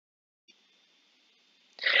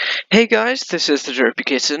Hey guys, this is the Derpy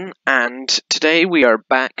Kitten, and today we are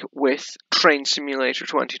back with Train Simulator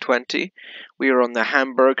 2020. We are on the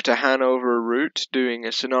Hamburg to Hanover route doing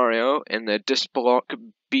a scenario in the Dispolok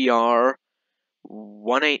BR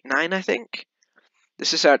 189, I think.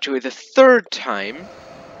 This is actually the third time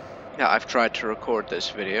that I've tried to record this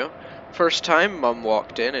video. First time, Mum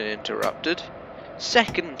walked in and interrupted.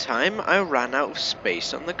 Second time, I ran out of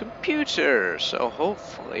space on the computer, so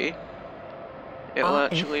hopefully it'll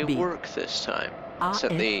actually work this time.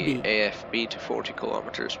 Set the AFB to 40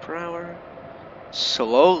 kilometers per hour.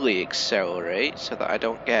 Slowly accelerate so that I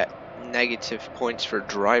don't get negative points for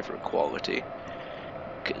driver quality,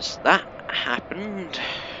 because that happened.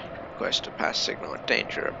 Request to pass signal of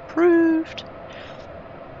danger approved.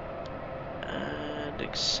 And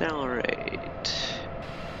accelerate.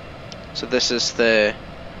 So this is the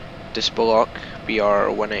Dispolok BR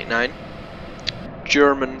 189.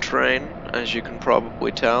 German train, as you can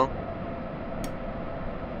probably tell.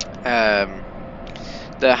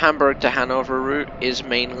 The Hamburg to Hanover route is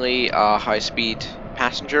mainly a high-speed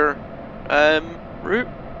passenger route,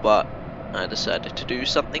 but I decided to do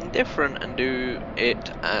something different and do it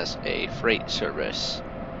as a freight service.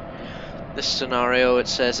 This scenario, it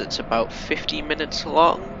says it's about 50 minutes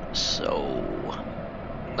long, so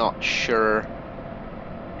not sure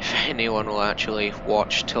if anyone will actually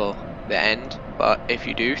watch till the end, but if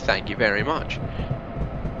you do, thank you very much.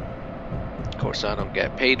 Of course, I don't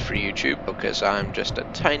get paid for YouTube because I'm just a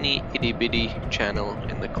tiny itty bitty channel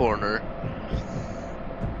in the corner,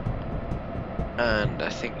 and I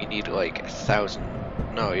think you need like 1,000.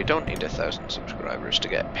 No, you don't need 1,000 subscribers to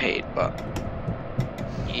get paid, but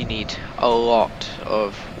you need a lot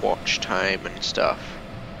of watch time and stuff.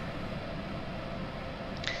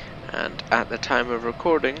 And at the time of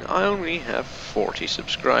recording, I only have 40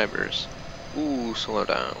 subscribers. Ooh, slow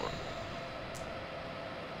down.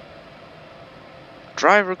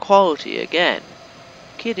 Driver quality again.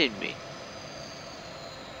 Kidding me.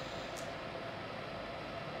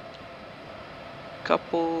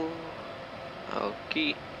 Couple.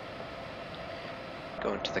 Okay.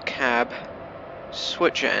 Go into the cab.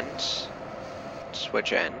 Switch ends.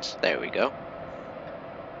 Switch ends. There we go.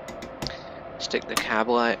 Stick the cab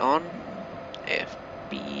light on.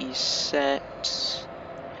 FB set.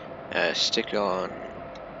 Stick on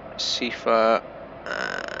CIFA.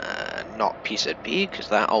 Not PZB, because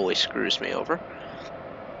that always screws me over.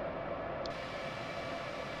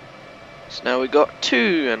 So now we got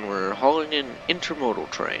two, and we're hauling an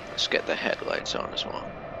intermodal train. Let's get the headlights on as well.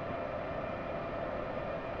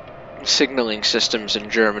 Signaling systems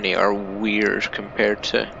in Germany are weird compared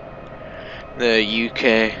to the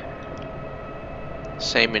UK.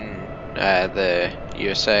 Same in the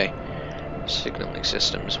USA. Signaling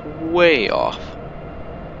systems way off.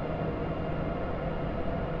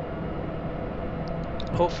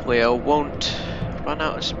 Hopefully I won't run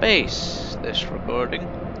out of space this recording.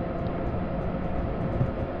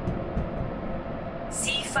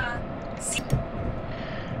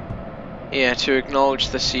 Yeah, to acknowledge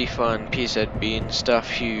the CIFA and PZB and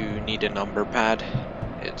stuff, you need a number pad.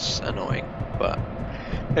 It's annoying, but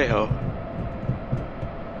hey ho.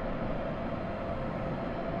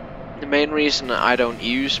 The main reason I don't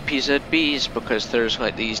use PZB is because there's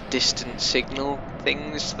like these distant signal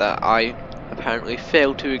things that I apparently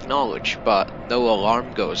fail to acknowledge, but no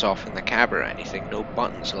alarm goes off in the cab or anything, no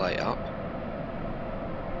buttons light up.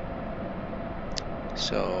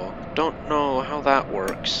 So, don't know how that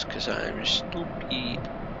works, because I'm stupid.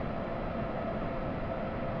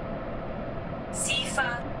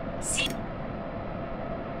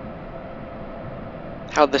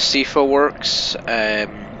 How the CIFA works,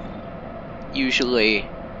 usually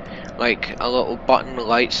like a little button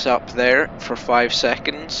lights up there for 5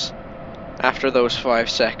 seconds. After those 5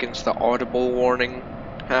 seconds, the audible warning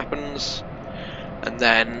happens, and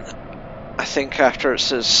then I think after it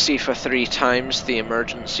says CIFA 3 times, the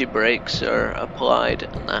emergency brakes are applied,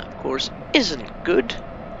 and that of course isn't good.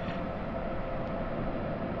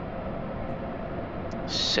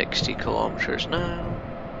 60 kilometers now.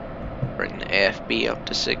 Bring the AFB up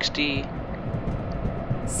to 60.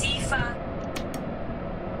 CIFA.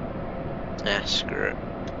 Ah, screw it.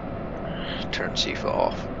 Turn CIFA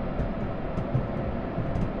off.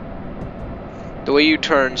 The way you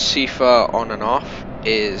turn CIFA on and off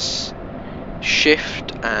is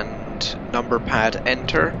Shift and number pad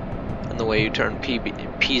enter, and the way you turn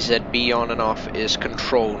PZB on and off is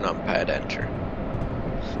Control numpad enter.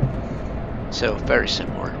 So very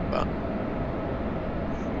similar, but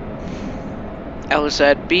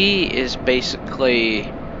LZB is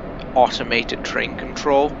basically automated train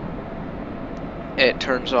control. it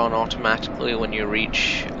turns on automatically when you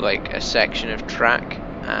reach like a section of track,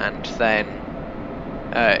 and then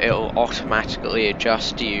it'll automatically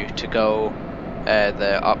adjust you to go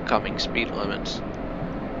the upcoming speed limits,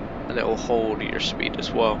 and it will hold your speed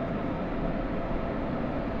as well.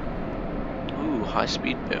 Ooh, high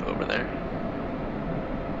speed bit over there.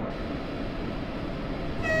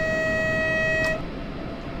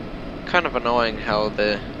 Kind of annoying how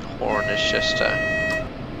the horn is just a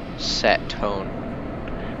set tone,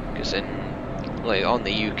 because in like on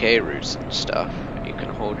the UK routes and stuff, you can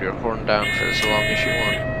hold your horn down for as long as you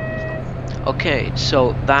want. Okay,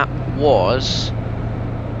 so that was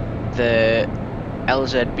the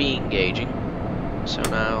LZB engaging. So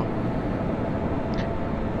now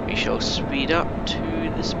we shall speed up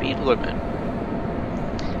to the speed limit.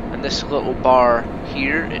 And this little bar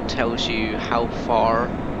here, it tells you how far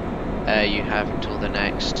you have until the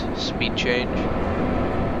next speed change.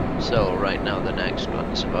 So right now the next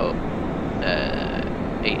one's about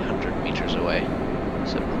 800 meters away,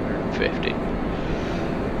 750.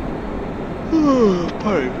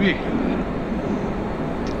 Pardon me.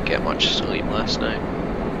 Didn't get much sleep last night.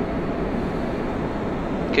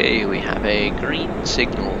 Okay, we have a green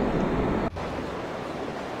signal.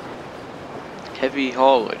 Heavy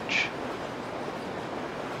haulage.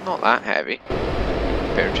 Not that heavy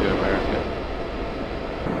compared to America.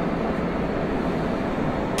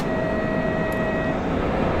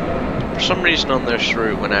 For some reason on this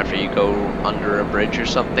route, whenever you go under a bridge or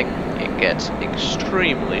something, it gets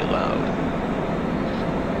extremely loud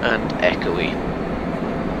and echoey.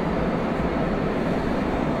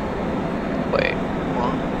 Wait,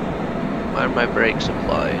 what? Why are my brakes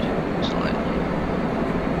applied slightly?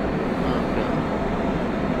 Oh god.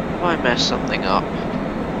 Have I messed something up?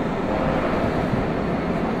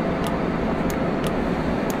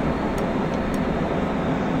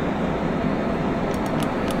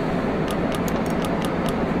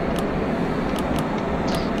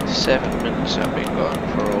 Seven minutes have been gone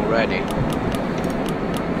for already.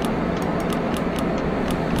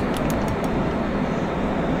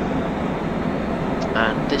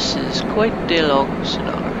 And this is quite a long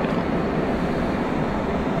scenario.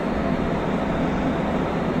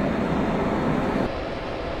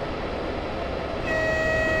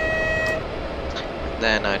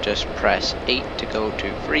 Then I just press 8 to go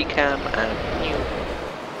to free cam and new.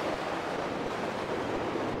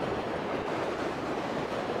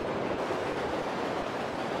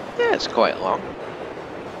 Yeah, it's quite long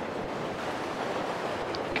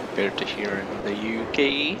compared to here in the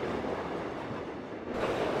UK.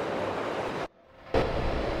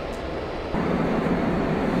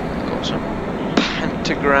 Got some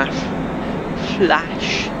pantograph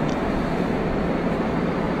flash.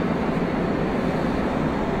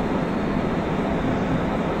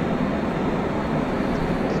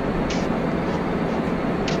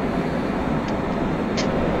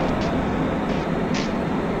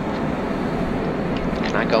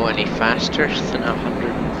 Go any faster than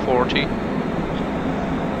 140,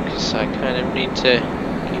 because I kind of need to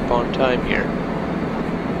keep on time here.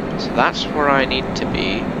 So that's where I need to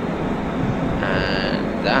be,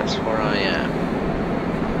 and that's where I am,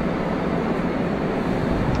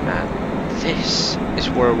 and this is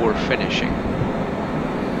where we're finishing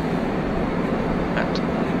at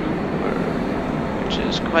Hamburg, which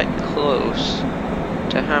is quite close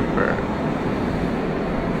to Hamburg,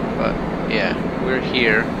 but yeah, we're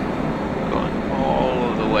here, going all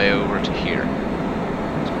of the way over to here.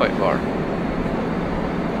 It's quite far.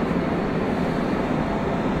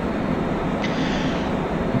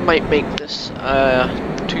 Might make this a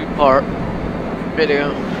two-part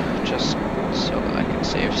video, just so that I can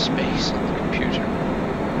save space on the computer.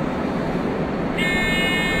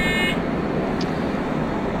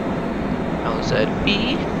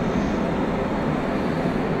 LZB.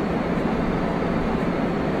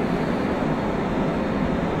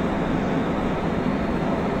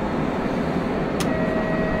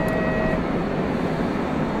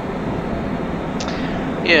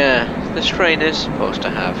 Yeah, this train is supposed to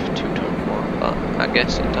have 2-tone horn, but I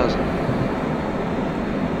guess it doesn't.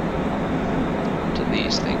 What do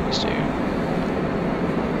these things do?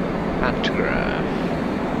 Pantograph.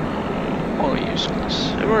 All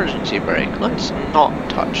useless. Emergency brake. Let's not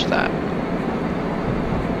touch that.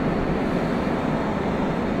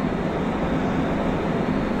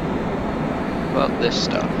 What about this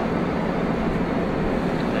stuff?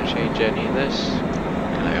 Can I change any of this?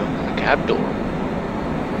 Can I open the cab door?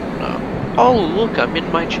 No. Oh, look, I'm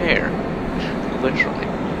in my chair. Literally.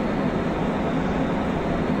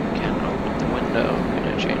 Can't open the window. Can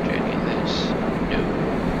I change any of this? No.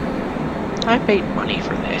 I paid money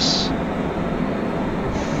for this.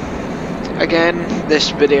 Again, this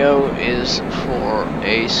video is for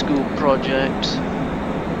a school project.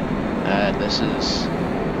 This is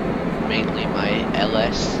mainly my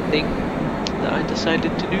LS thing that I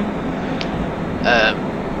decided to do.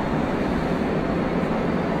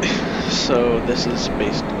 So this is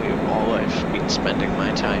basically all I've been spending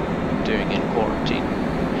my time doing in quarantine.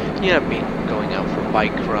 Yeah, I've been going out for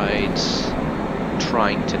bike rides,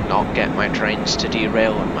 trying to not get my trains to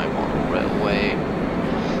derail on my model railway,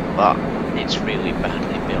 but it's really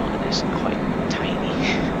badly built and it's quite tiny.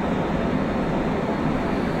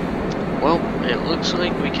 Well, it looks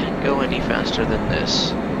like we can't go any faster than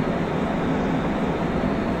this.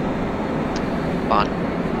 But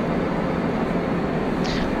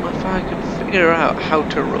if I could figure out how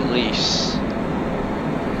to release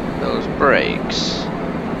those brakes.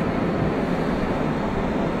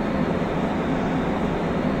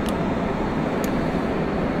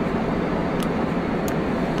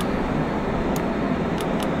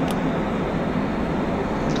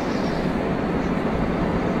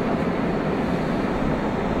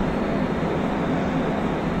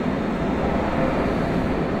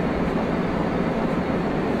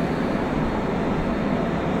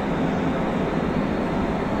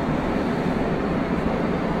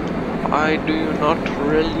 Why do you not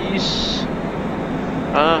release?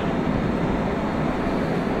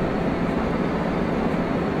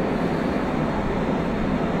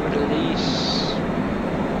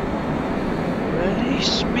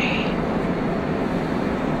 Release me.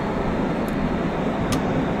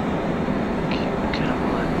 Keep the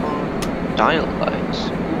camera on. Dial lights.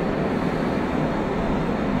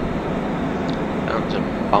 Sounds a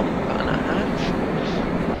bump and a half.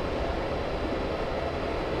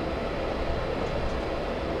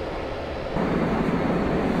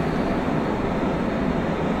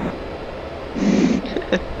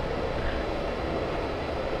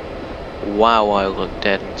 Wow, I look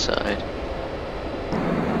dead inside.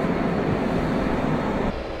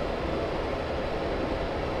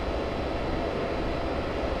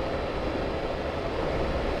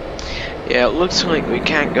 Yeah, it looks like we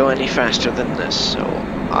can't go any faster than this, so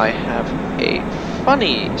I have a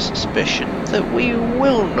funny suspicion that we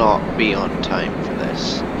will not be on time for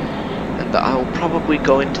this, and that I'll probably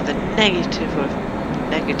go into the negative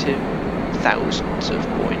thousands of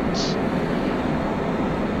points.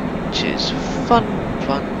 Which is fun.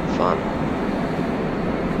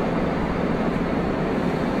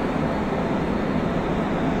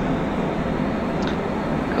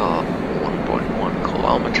 Got 1.1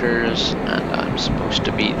 kilometers, and I'm supposed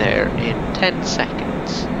to be there in 10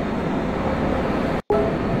 seconds.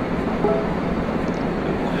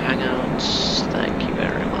 Google Hangouts, thank you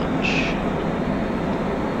very much.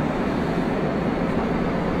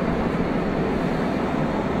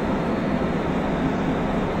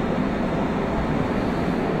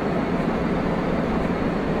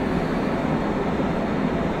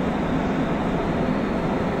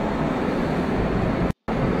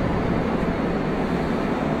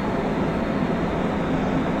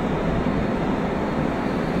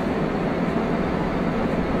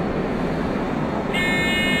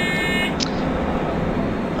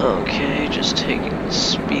 Okay, just taking the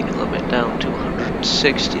speed limit down to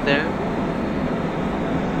 160 there.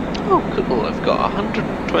 Oh cool, I've got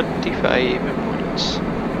 125 points.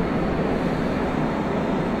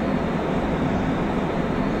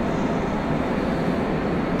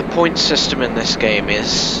 The point system in this game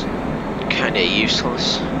is kinda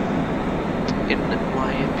useless, in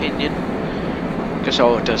my opinion, because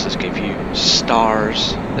all it does is give you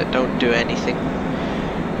stars that don't do anything.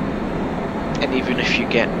 And even if you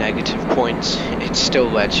get negative points, it still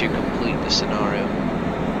lets you complete the scenario.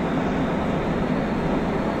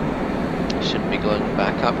 Should be going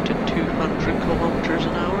back up to 200 kilometers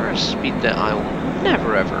an hour, a speed that I will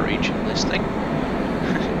never ever reach in this thing.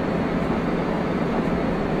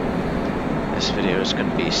 This video is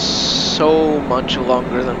going to be so much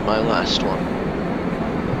longer than my last one.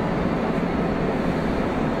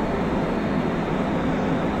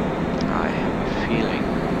 I have a feeling.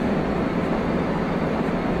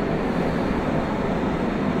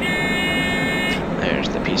 There's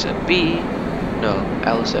the piece at B. No,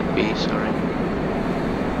 L's at B, sorry.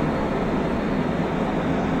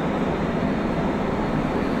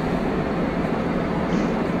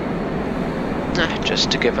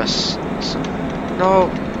 Just to give us some... No!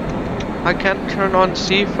 I can't turn on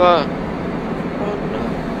SIFA! Oh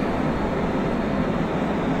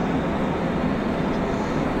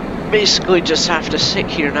no. Basically just have to sit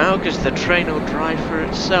here now because the train will drive for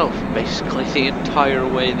itself basically the entire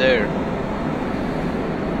way there.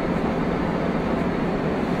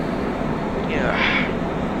 Yeah.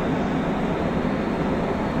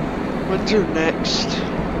 When's our next?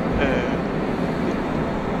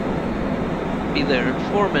 Be there in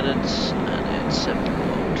 4 minutes, and it's 7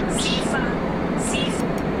 kilometers.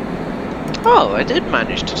 Oh, I did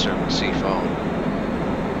manage to turn the seafall on.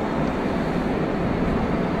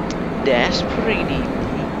 That's pretty neat.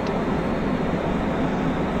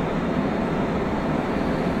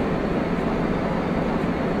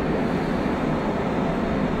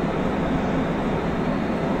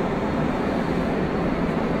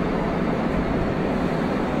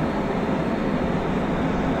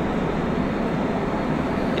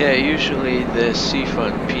 Yeah, usually the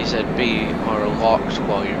CFA and PZB are locked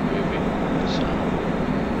while you're moving, so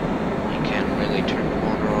you can't really turn them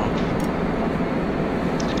on or off.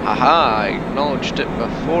 Haha, I acknowledged it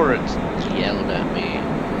before it yelled at me.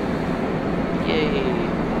 Yay!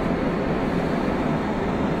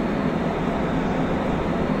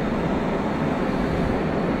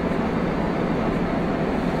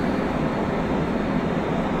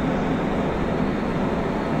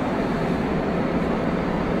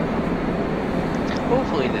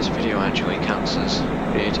 Hopefully this video actually counts as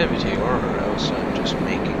creativity, or else I'm just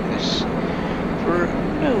making this for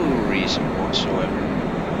no reason whatsoever.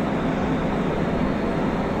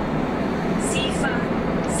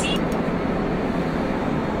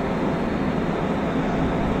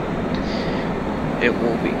 It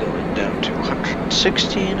will be going down to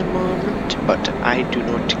 160 in a moment, but I do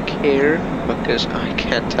not care because I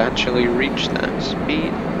can't actually reach that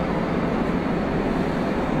speed.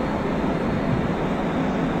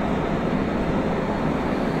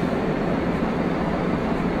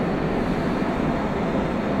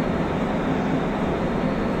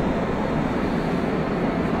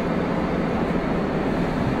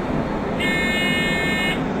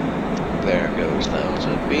 There goes the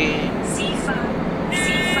LZB.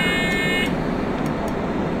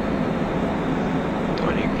 Do I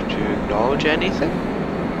need to acknowledge anything?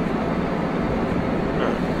 No.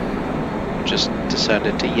 Just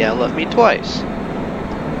decided to yell at me twice.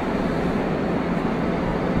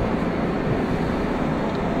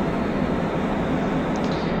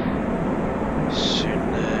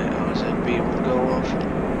 Soon the LZB will go off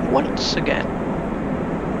once again.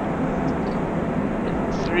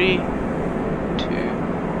 In 3, 2,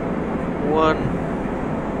 1.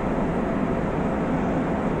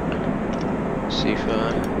 C5.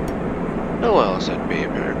 Oh well, LZB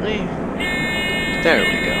apparently. There we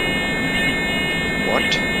go.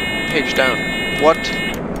 What? Page down. What?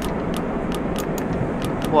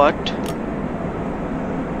 What?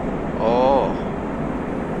 Oh.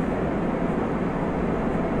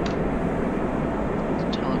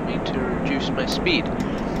 It's telling me to reduce my speed.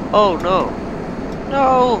 Oh no.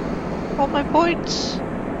 No! All my points!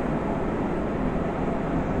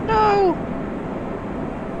 No!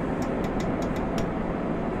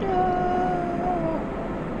 No!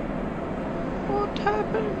 What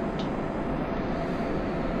happened?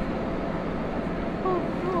 Oh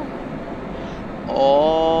no.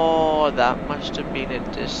 Oh, that must have been a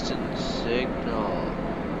distant signal.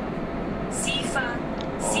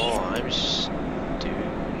 Oh, I'm stupid.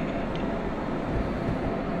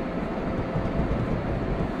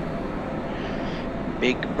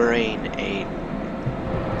 Big brain aid.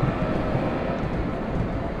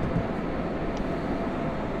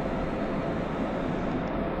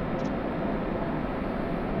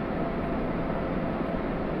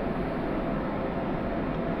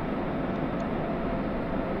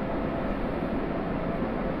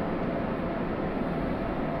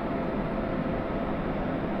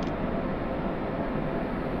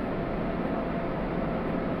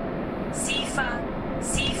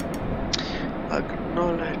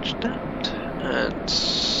 Acknowledge that, and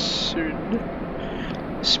soon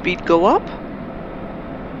speed go up.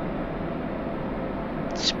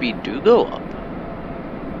 Speed do go up.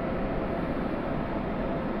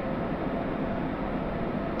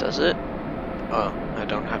 Does it? Oh, I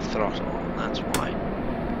don't have throttle on, that's why.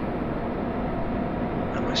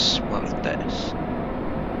 I must smart this.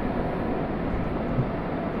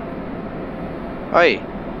 Oi!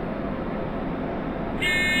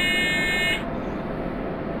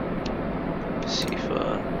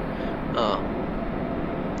 Oh.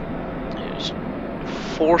 There's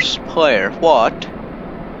force player. What?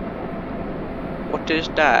 What is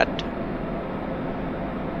that?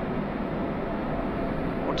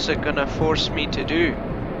 What's it gonna force me to do?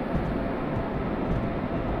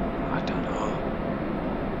 I don't know.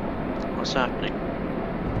 What's happening?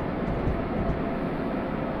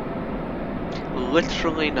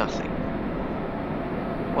 Literally nothing.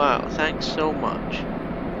 Wow, thanks so much.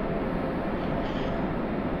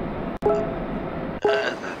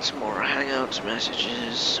 Some more Hangouts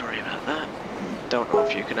messages, sorry about that. Don't know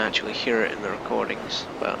if you can actually hear it in the recordings,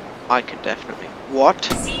 but I can definitely. What?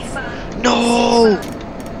 No!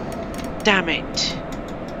 Damn it!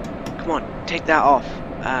 Come on, take that off,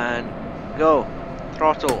 and go.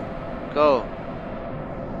 Throttle, go.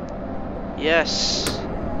 Yes!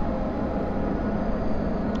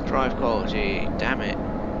 Drive quality, damn it.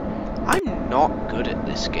 I'm not good at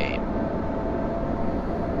this game.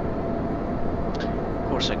 Of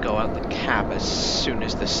course I go out the cab as soon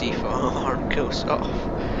as the CFA alarm goes off.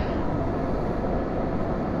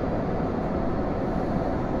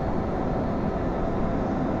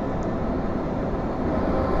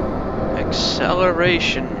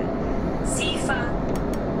 Acceleration.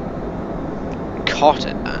 Caught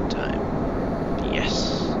it that time.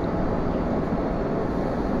 Yes.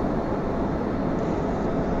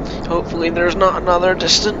 Hopefully there's not another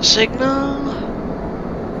distant signal.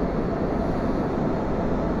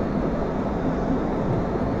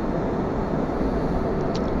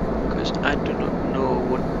 Because I do not know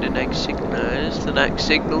what the next signal is. The next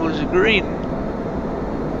signal is green.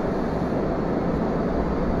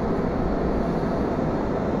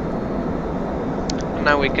 And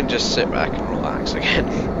now we can just sit back and relax again.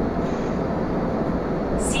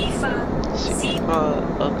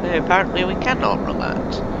 Okay, apparently we cannot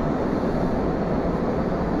relax.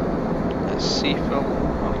 Seafoam,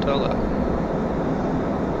 I'll tell that.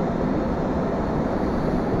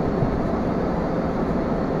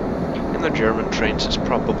 In the German trains it's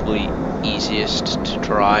probably easiest to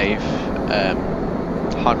drive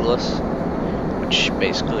HUDless, which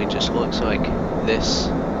basically just looks like this.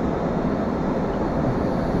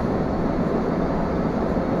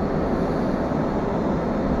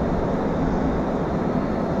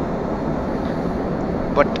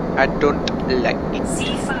 But I don't like it.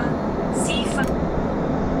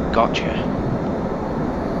 Gotcha.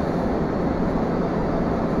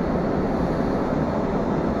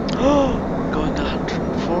 Oh, going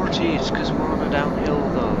 140. It's because we're on a downhill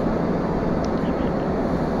though.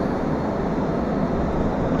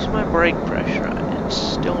 What's my brake pressure at? It's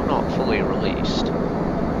still not fully released.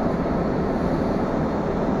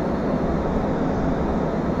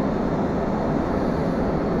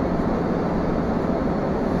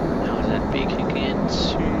 Now is that peaking in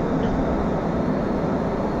soon?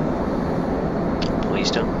 Please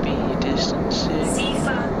don't be distancing. Please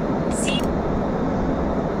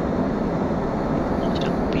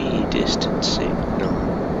don't be distancing. No.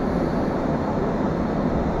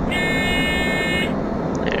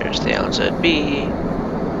 There's the outside B.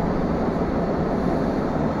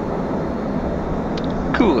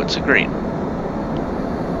 Cool, it's a green.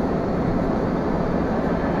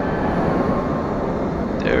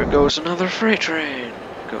 There goes another freight train.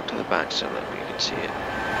 Go to the back so that we can see it.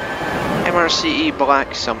 MRCE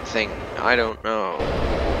black something, I don't know.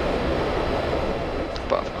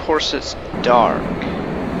 But of course it's dark.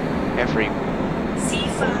 Every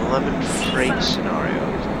 11 freight scenario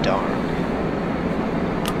is dark.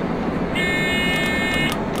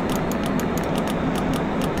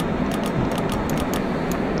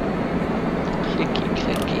 Clicky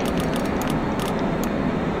clicky.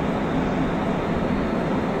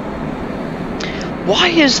 Why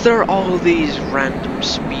is there all these random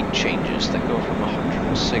speed changes that go from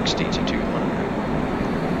 160 to 200?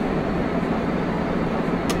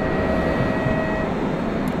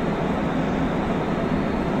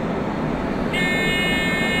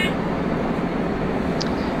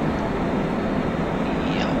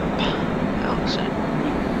 Yup. How's it?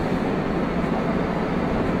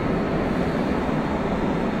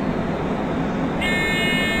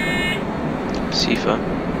 Sifa.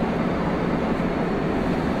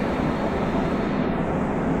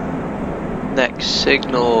 Next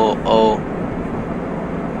signal, oh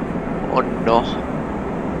no.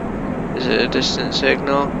 Is it a distant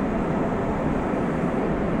signal?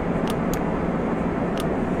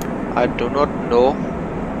 I do not know.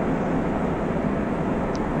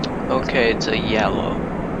 Okay, it's a yellow.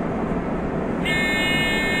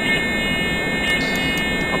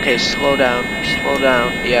 Okay, slow down,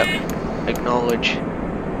 yep, acknowledge.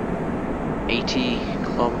 80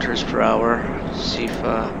 kilometers per hour,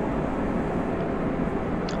 Sifa.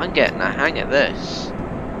 I'm getting the hang of this.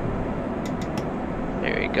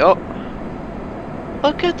 There we go.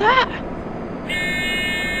 Look at that!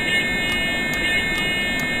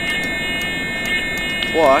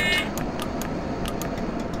 What?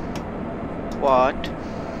 What?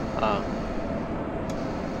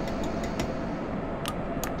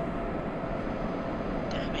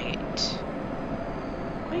 Damn it.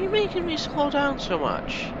 Why are you making me slow down so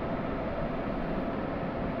much?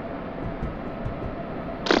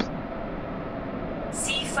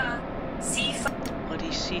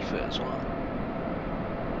 as well.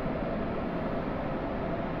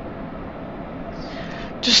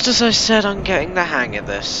 Just as I said, I'm getting the hang of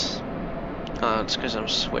this. Oh, it's because I'm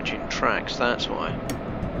switching tracks, that's why.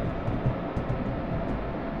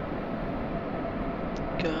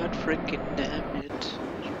 God freaking damn it.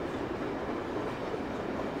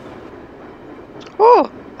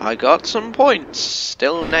 Oh! I got some points.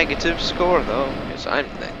 Still negative score though, because I'm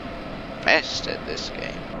the best at this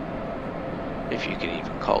game. If you could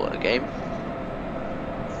even call it a game.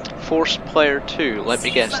 Force player 2, let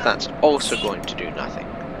me guess, that's also going to do nothing.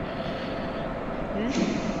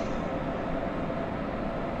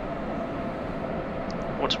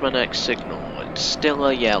 What's my next signal? It's still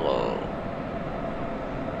a yellow.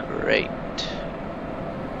 Great.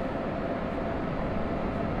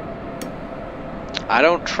 I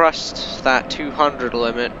don't trust that 200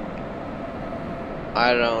 limit.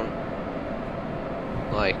 I don't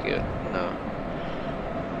like it, no.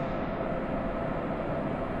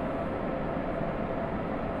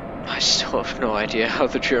 I still have no idea how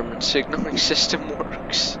the German signaling system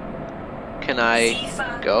works. Can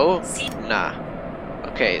I go? Nah.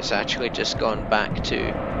 Okay, it's actually just gone back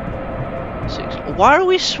to 6. Why are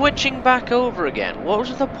we switching back over again? What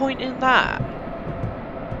was the point in that?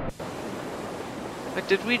 Like,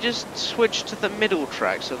 did we just switch to the middle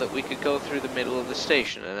track so that we could go through the middle of the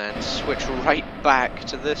station and then switch right back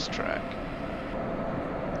to this track?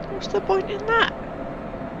 What's the point in that?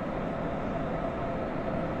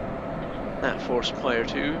 That Force Player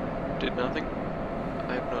 2 did nothing.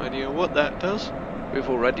 I have no idea what that does. We've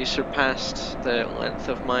already surpassed the length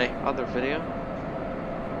of my other video.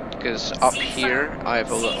 Because up here, I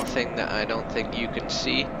have a little thing that I don't think you can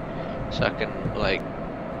see. So I can, like,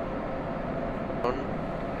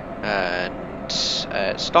 and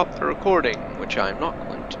stop the recording, which I'm not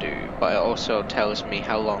going to do, but it also tells me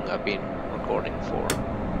how long I've been recording for.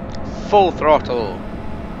 Full throttle!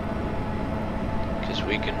 Because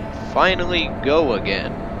we can finally go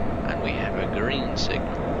again, and we have a green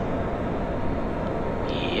signal.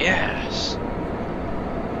 Yes!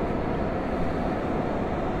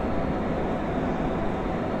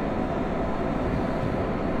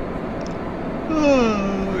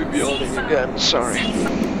 Oh, I'm yawning again, sorry.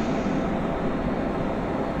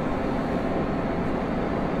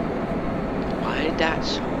 Why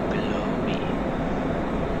that's below me?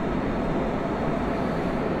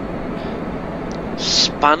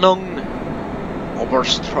 Spannung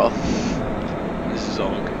Oberstrom.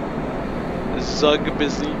 Zog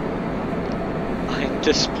busy. I'm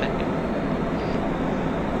displaying.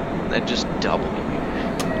 Then just W.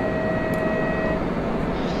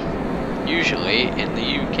 Usually in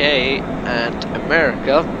the UK and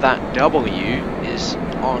America, that W is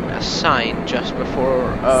on a sign just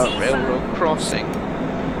before a railroad crossing,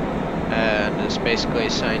 and it's basically a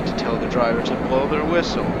sign to tell the driver to blow their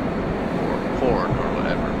whistle or horn or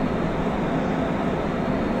whatever.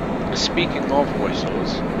 Speaking of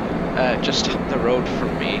whistles, just up the road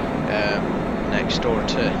from me, next door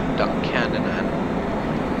to Duncannon,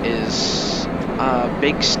 is a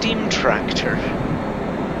big steam tractor.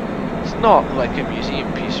 It's not like a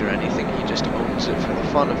museum piece or anything, he just owns it for the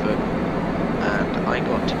fun of it, and I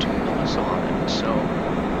got to do noise on it, so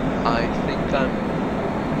I think I'm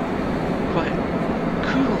quite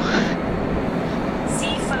cool.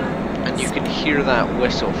 And you can hear that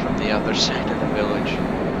whistle from the other side of the village.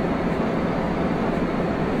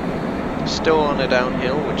 Still on a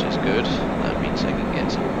downhill, which is good, that means I can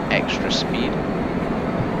get some extra speed.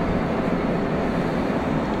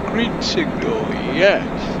 Green signal, yes!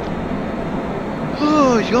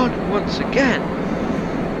 Oh, yawn once again.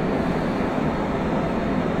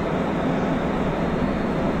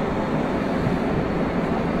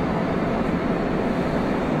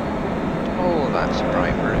 Oh, that's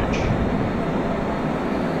Dry Bridge.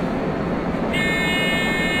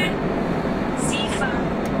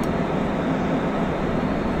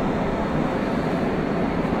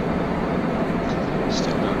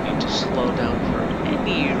 Still don't need to slow down for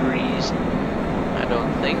any reason, I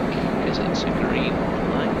don't think, because it's a green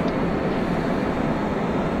light.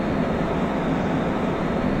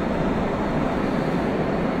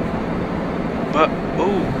 But,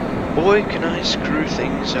 oh boy, can I screw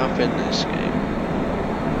things up in this game.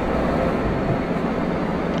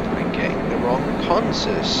 I'm getting the wrong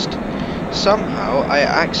consist. Somehow I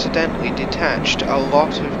accidentally detached a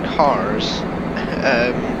lot of cars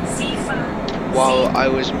while I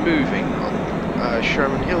was moving on a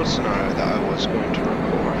Sherman Hill scenario that I was going to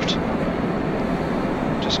record.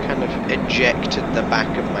 Just kind of ejected the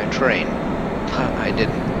back of my train. I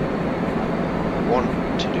didn't want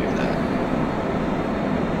to do that.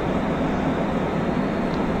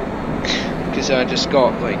 so I just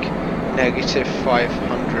got like negative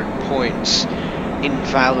 500 points,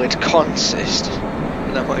 invalid consist,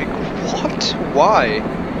 and I'm like, what? Why?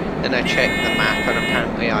 Then I checked the map and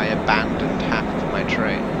apparently I abandoned half of my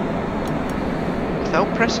train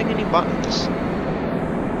without pressing any buttons.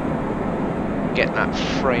 Get that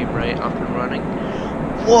frame rate up and running.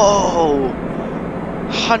 Whoa!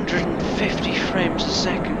 150 frames a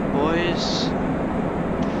second, boys.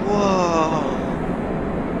 Whoa!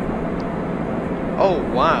 Oh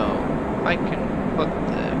wow! I can put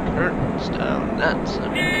the curtains down. That's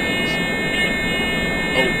amazing.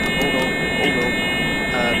 Oh no! Oh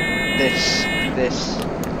no! This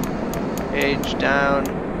page down.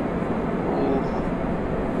 Oh.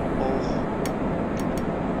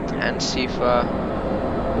 And Sifa.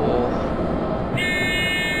 Oh.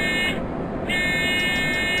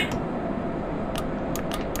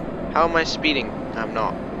 How am I speeding? I'm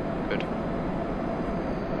not. Good.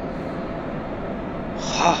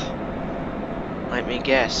 Let me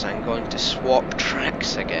guess, I'm going to swap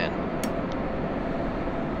tracks again.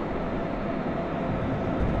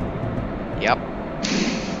 Yep.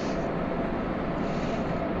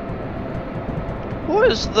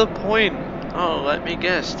 What is the point? Oh, let me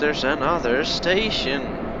guess, there's another station.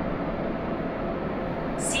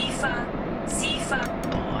 Sifa.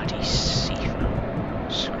 Bloody Sifa.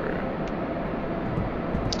 Screw.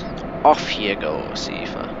 Off you go,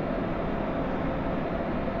 Sifa.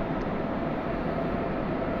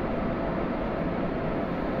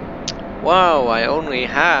 Wow, I only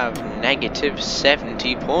have negative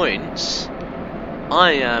 70 points.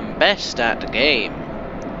 I am best at the game.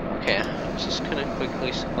 Okay, I'm just gonna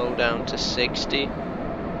quickly slow down to 60.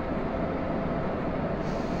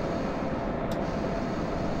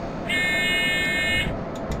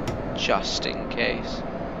 Just in case.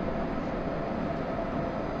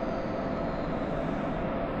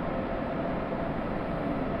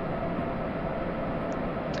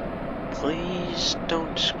 Please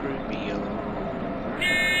don't screw me over.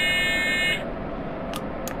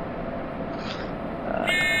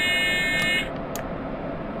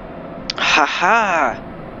 Haha!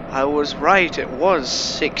 I was right, it was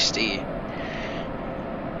 60.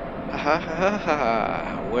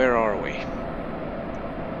 Ha. Where are we?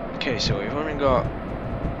 Okay, so we've only got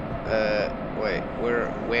wait,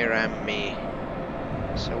 where am me?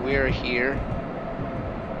 So we're here.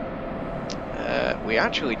 We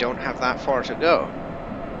actually don't have that far to go.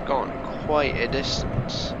 Gone quite a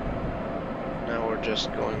distance. Now we're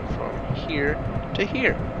just going from here to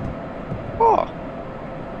here. Oh.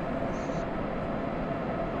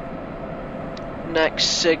 Next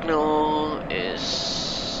signal is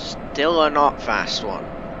still a not fast one.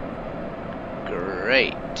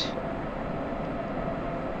 Great.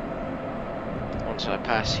 Once I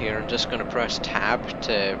pass here, I'm just going to press tab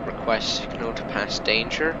to request signal to pass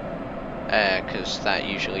danger. Because that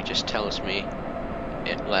usually just tells me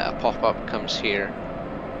a pop-up comes here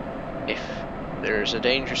if there's a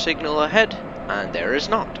danger signal ahead, and there is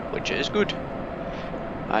not, which is good.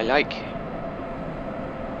 I like.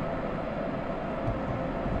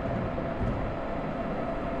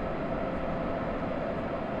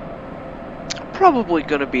 Probably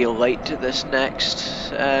gonna be late to this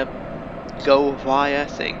next go via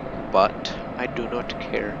thing, but I do not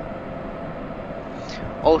care.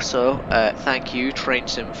 Also, thank you Train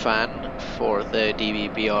Sim Fan for the DB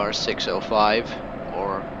BR 605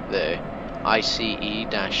 or the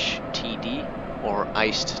ICE-TD or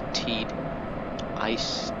iced tea.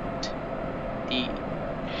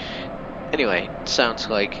 Anyway, it sounds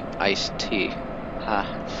like iced tea. Ha,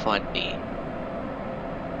 funny.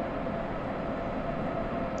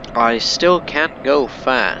 I still can't go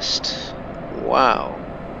fast. Wow.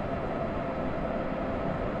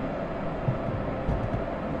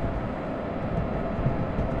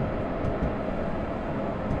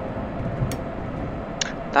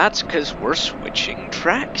 That's because we're switching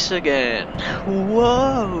tracks again.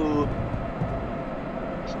 Whoa.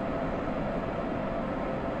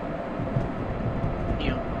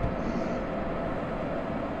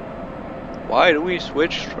 Why do we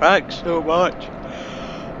switch tracks so much?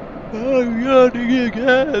 I'm yawning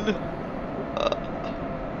again.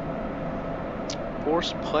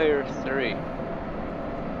 Force player 3.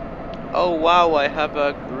 Oh wow, I have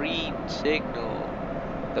a green signal.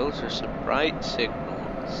 Those are some bright signals.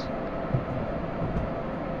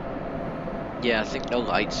 Yeah, I think the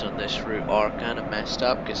lights on this route are kind of messed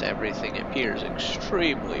up because everything appears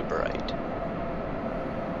extremely bright.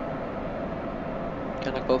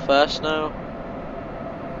 Can I go fast now?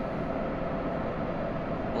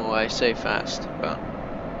 Oh, I say fast, but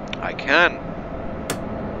I can.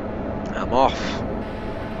 I'm off.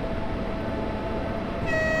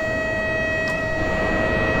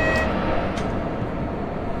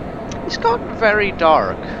 gotten very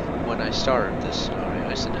dark from when I started this scenario,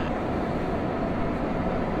 isn't it?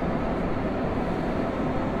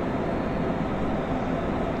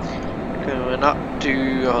 Going up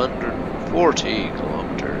to 140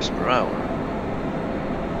 kilometers per hour.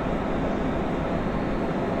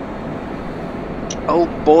 Oh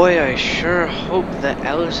boy, I sure hope the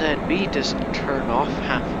LZB doesn't turn off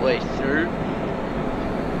halfway through.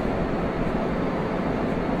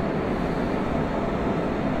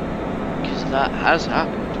 Because that has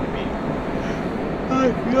happened to me.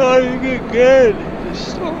 I'm yawning again!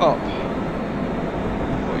 Just stop!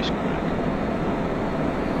 Voice crack.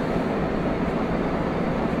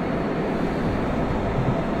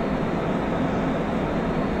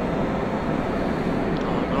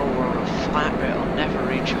 Oh no, we're on a flat bit. I'll never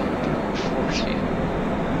reach 140.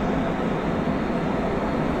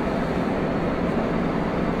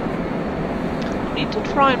 I need to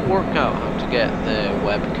try and work out how to get the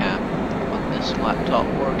webcam on this laptop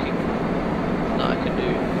working. That I can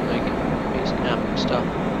do, like, base cam and stuff.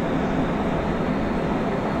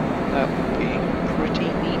 That would be pretty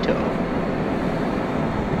neato.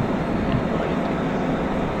 In my opinion.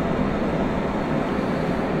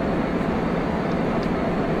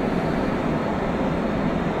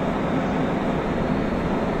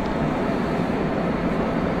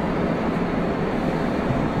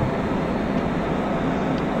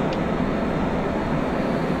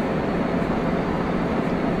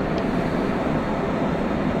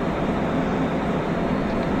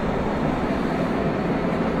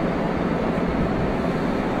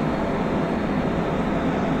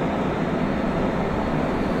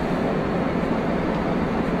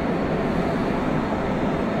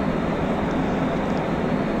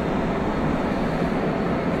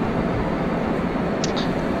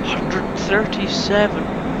 .37.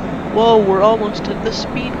 Whoa, we're almost at the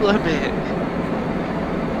speed limit.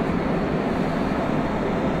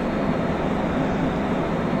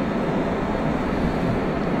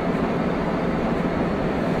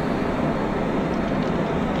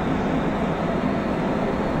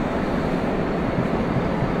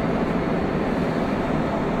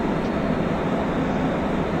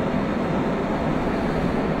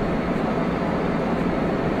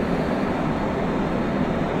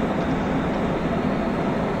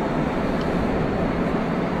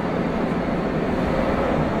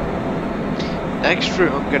 Next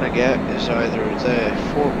route I'm gonna get is either the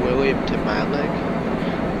Fort William to Malig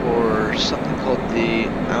or something called the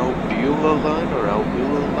Albula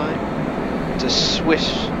line. It's a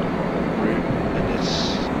Swiss route and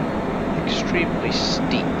it's extremely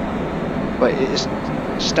steep, but it is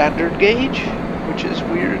standard gauge, which is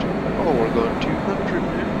weird. Oh, we're going 200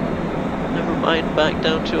 now. Never mind, back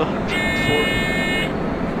down to 140.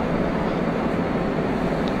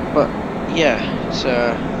 But yeah,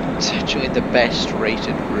 it's actually the best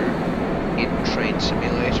rated route in Train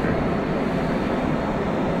Simulator.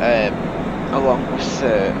 Along with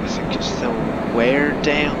I think it's the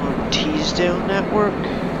Weardale and Teesdale network.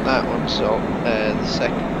 That one's the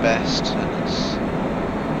second best, and it's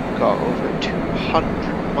got over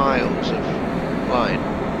 200 miles of line.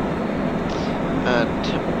 And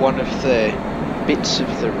one of the bits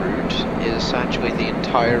of the route is actually the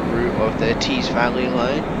entire route of the Tees Valley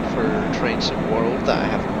line for Train Sim World that I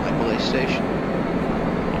have on my PlayStation.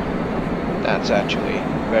 That's actually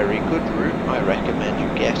a very good route. I recommend you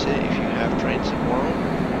get it if you have Train Sim World.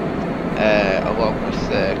 Along with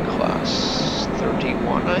the Class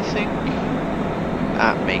 31, I think,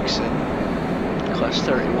 at Makeson. Class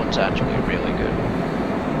 31's actually really good.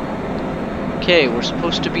 Okay, we're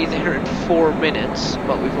supposed to be there in 4 minutes,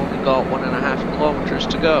 but we've only got 1.5 kilometers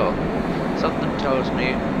to go. Something tells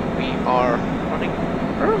me we are running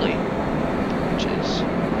early, which is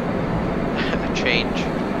a change.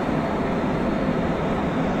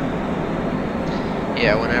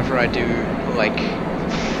 Yeah, whenever I do like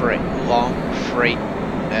long freight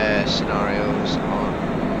scenarios on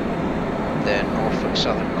the Norfolk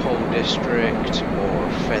Southern Coal District or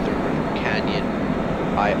Featherroot Canyon,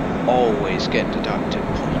 I always get deducted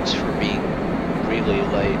points for being really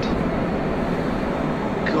late.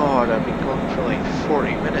 God, I've been going for like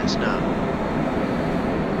 40 minutes now.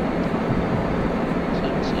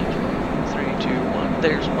 7, 6, 5, 3, 2, 1.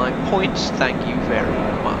 There's my points. Thank you very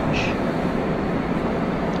much.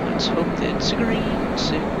 Let's hope that it's a green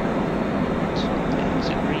signal. Let's hope that it's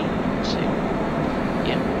a green signal.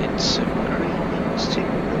 Yeah, it's a green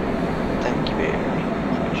signal. Thank you very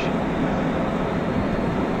much.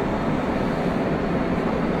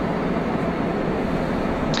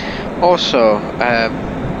 Also,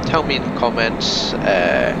 tell me in the comments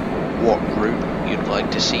what route you'd like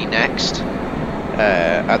to see next.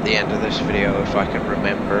 At the end of this video, if I can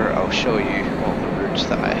remember, I'll show you all the routes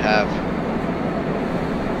that I have.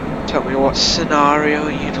 Tell me what scenario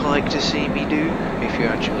you'd like to see me do, if you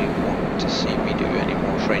actually want to see me do any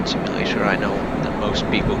more Train Simulator. I know that most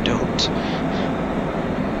people don't.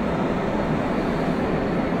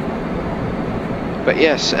 But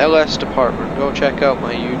yes, LS Department, go check out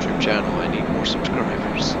my YouTube channel, I need more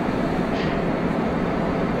subscribers.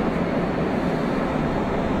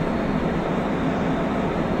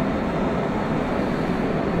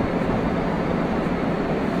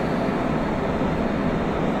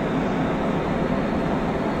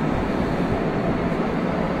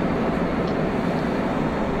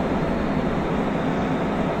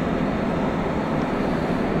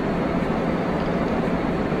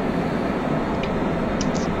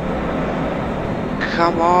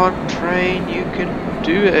 Come on, train, you can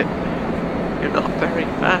do it. You're not very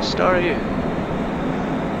fast, are you?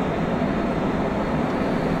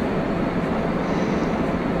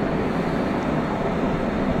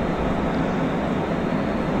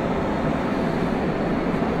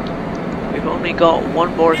 We've only got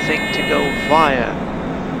one more thing to go via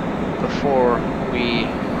before we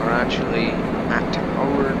are actually at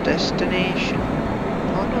our destination.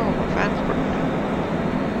 Oh no, Vansbrook.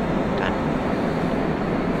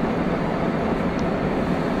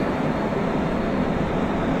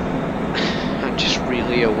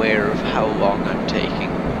 Really aware of how long I'm taking.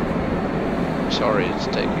 Sorry it's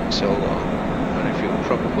taking so long, and if you'll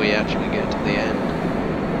probably actually get to the end.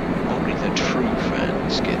 Only the true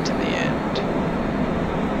fans get to the end.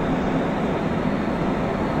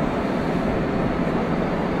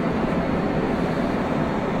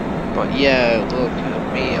 But yeah, look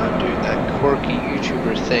at me, I'm doing that quirky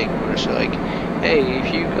YouTuber thing where it's like, hey,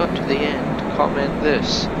 if you got to the end, comment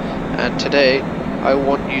this. And today, I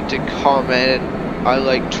want you to comment, I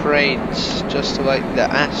like trains, just like the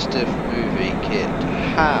Astif movie, kid.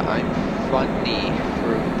 Ha, I'm funny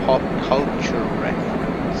for pop culture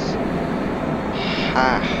reference.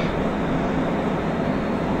 Ha.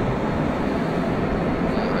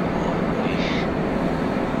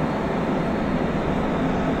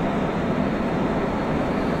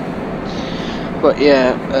 But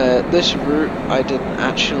yeah, this route, I didn't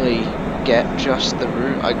actually get just the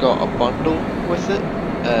route, I got a bundle with it.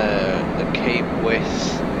 That came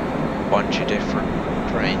with a bunch of different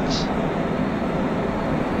trains.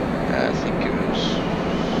 I think it was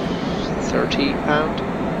 £13,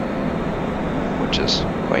 which is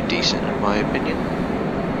quite decent in my opinion.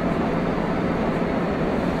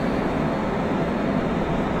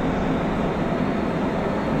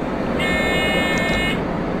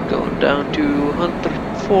 Going down to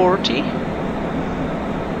 140.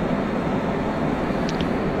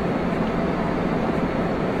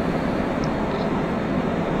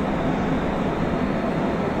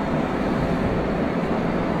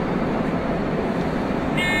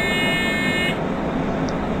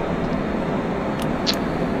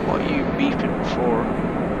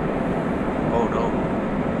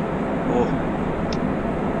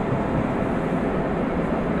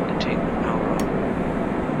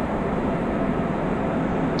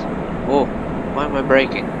 Oh, why am I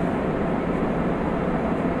braking?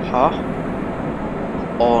 Huh?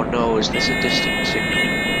 Oh no, is this a distant signal?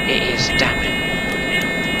 It is, damn it.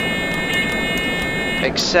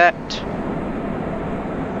 Accept.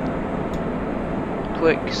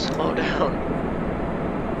 Quick, slow down.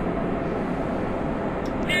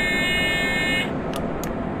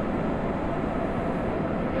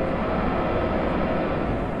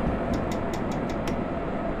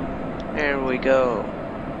 There we go.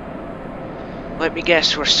 Let me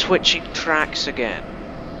guess, we're switching tracks again.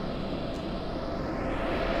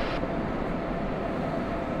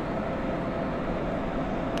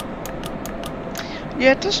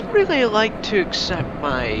 Yeah, it doesn't really like to accept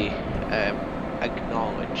my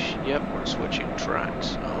acknowledge. Yep, we're switching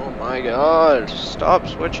tracks. Oh my god, stop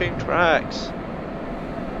switching tracks.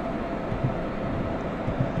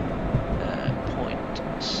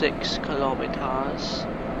 0.6 kilometers,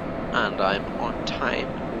 and I'm on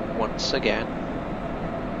time once again.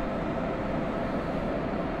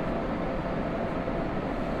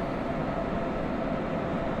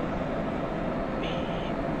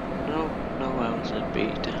 No L's and B,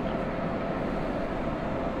 damn it.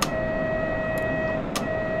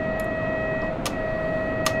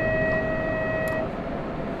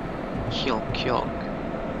 Kyonk kyonk.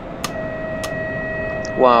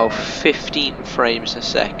 Wow, 15 frames a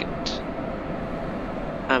second.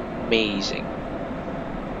 Amazing.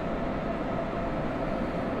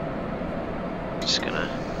 Just gonna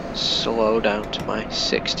slow down to my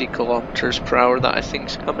 60 kilometers per hour that I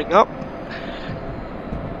think's coming up.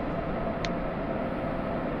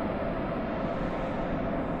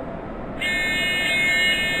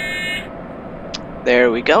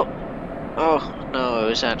 There we go. Oh, no, it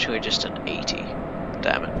was actually just an 80.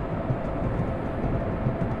 Damn it.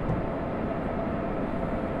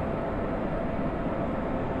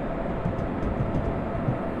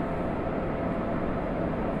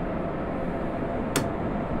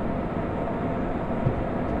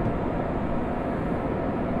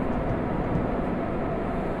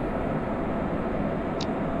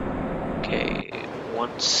 Okay,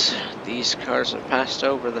 once these cars have passed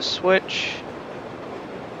over the switch,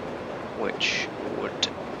 which would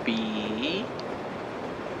be...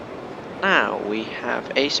 Now we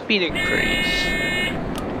have a speed increase.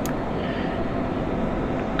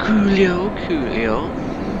 Coolio, coolio.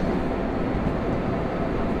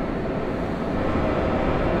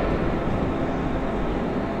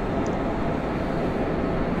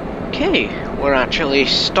 Okay, we're actually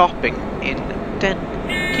stopping in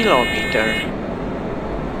 10 kilometer.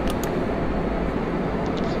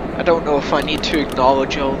 I don't know if I need to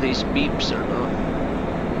acknowledge all these beeps or not.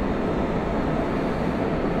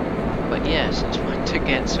 But yes, it's meant to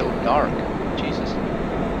get so dark. Jesus.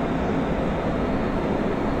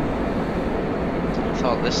 I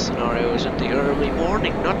thought this scenario was in the early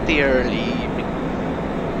morning, not the early evening.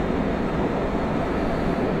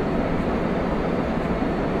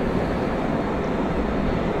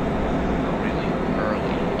 Not really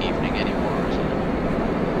early evening anymore, is it?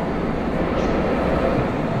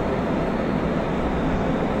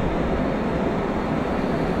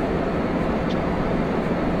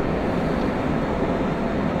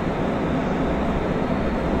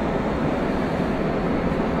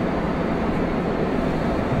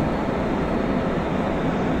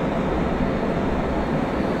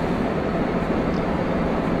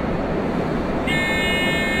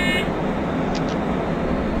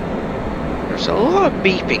 There's a lot of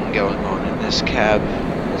beeping going on in this cab,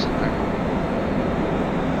 isn't there?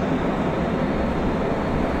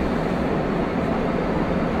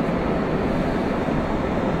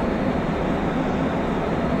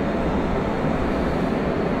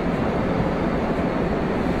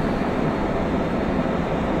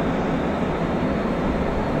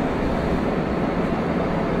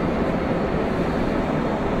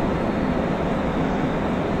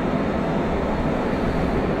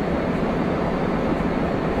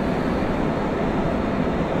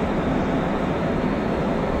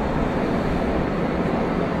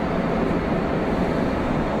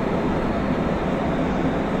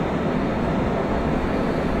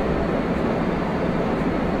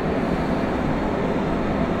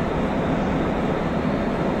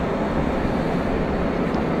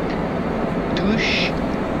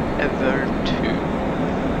 Ever two.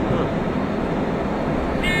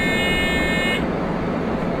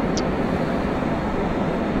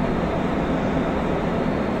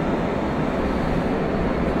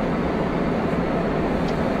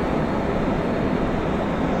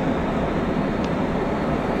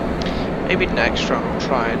 Maybe next round I'll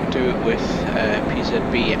try and do it with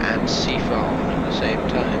PZB and CFA on at the same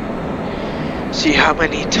time. See how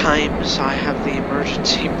many times I have the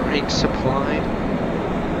emergency brake supplied.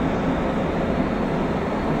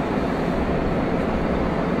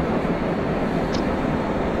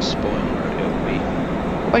 Spoiler, it'll be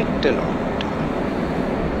quite a long time.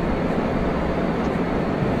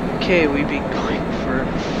 Okay, we've been going for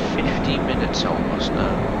 50 minutes almost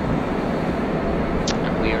now.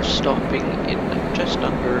 And we are stopping in just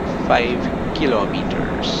under 5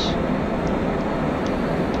 kilometers.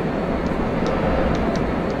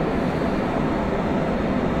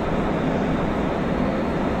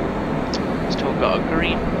 Still got a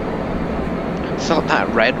green. I thought that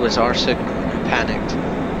red was our signal and I panicked.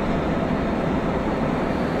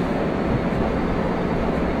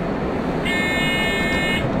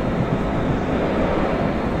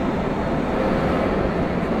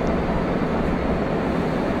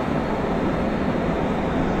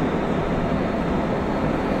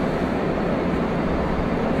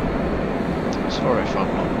 Sorry if I'm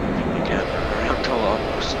not moving the camera around a lot.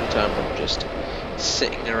 Most of the time I'm just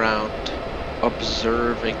sitting around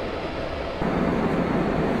observing.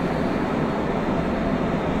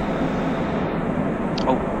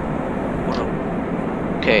 Oh, what up?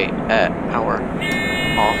 Okay, power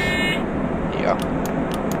off. Yeah.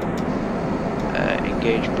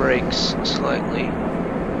 Engage brakes slightly.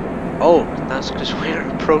 Oh, that's because we're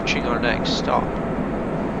approaching our next stop.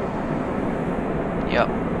 Yep.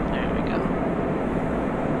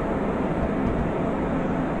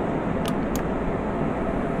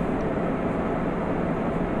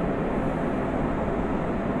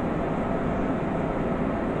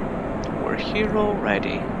 Here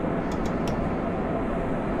already.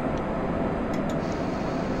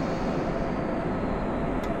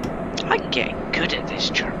 I'm getting good at this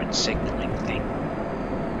German signalling thing.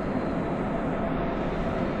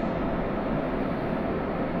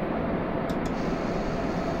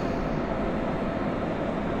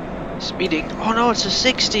 Speeding. Oh no, it's a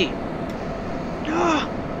 60! No!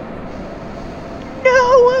 No,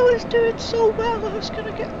 I was doing so well, I was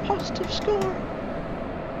gonna get a positive score.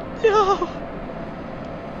 No!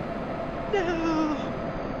 No!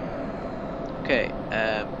 Okay,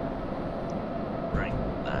 bring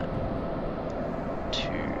that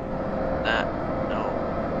to that, no,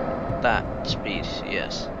 that speed,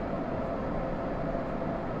 yes.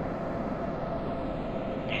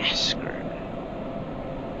 Yes, screw it.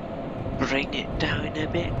 Bring it down a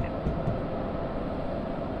bit.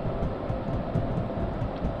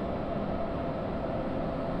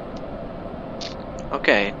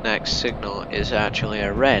 Okay, next signal is actually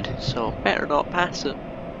a red, so better not pass it.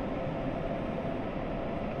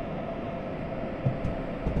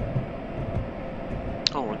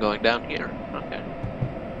 Oh, we're going down here. Okay.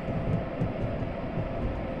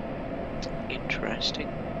 Interesting.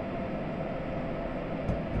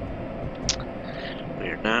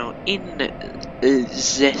 We're now in the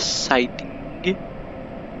siding. It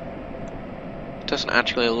doesn't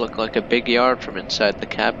actually look like a big yard from inside the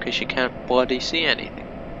cab because you can't bloody see anything.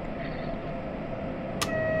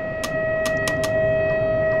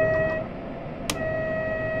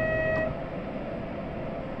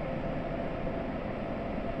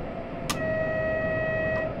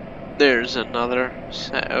 There's another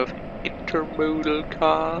set of intermodal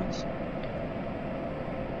cars.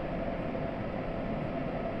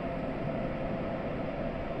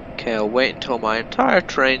 Okay, I'll wait until my entire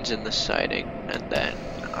train's in the siding, and then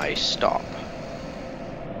I stop.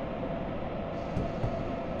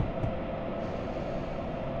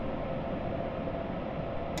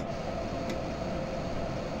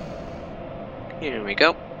 Here we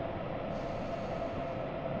go.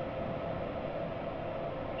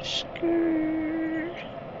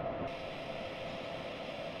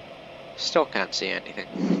 Still can't see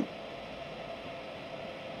anything.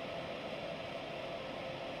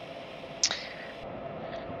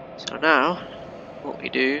 So now, what we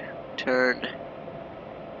do, turn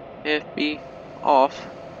FB off,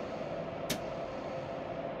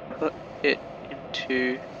 put it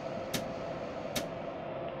into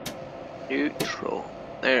neutral.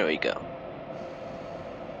 There we go.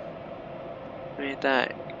 Made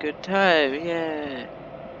that good time, yeah.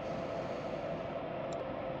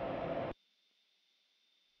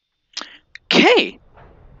 Okay.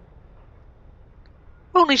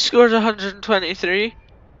 Only scored 123.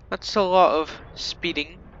 That's a lot of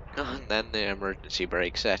speeding. And then the emergency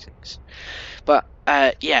brake settings. But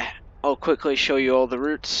yeah, I'll quickly show you all the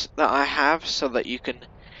routes that I have so that you can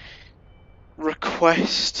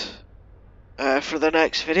request for the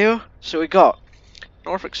next video. So we got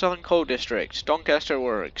Norfolk Southern Coal District, Doncaster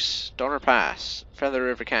Works, Donner Pass, Feather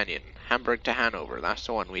River Canyon, Hamburg to Hanover. That's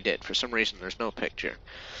the one we did. For some reason, there's no picture.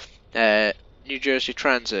 New Jersey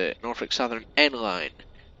Transit, Norfolk Southern N Line,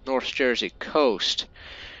 North Jersey Coast,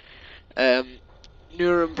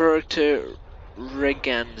 Nuremberg to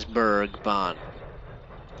Regensburg-Bahn,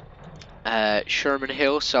 Sherman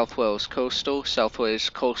Hill, South Wales Coastal, South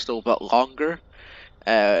Wales Coastal but longer,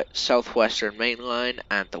 Southwestern Main Line,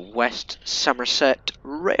 and the West Somerset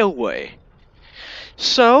Railway.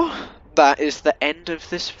 So, that is the end of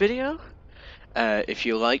this video. If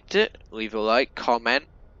you liked it, leave a like, comment,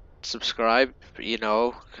 subscribe, you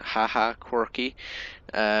know, haha, quirky.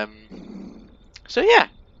 So yeah,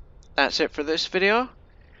 that's it for this video,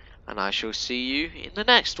 and I shall see you in the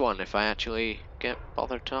next one if I actually get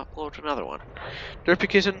bothered to upload another one. Derpy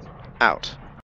Kitten, out.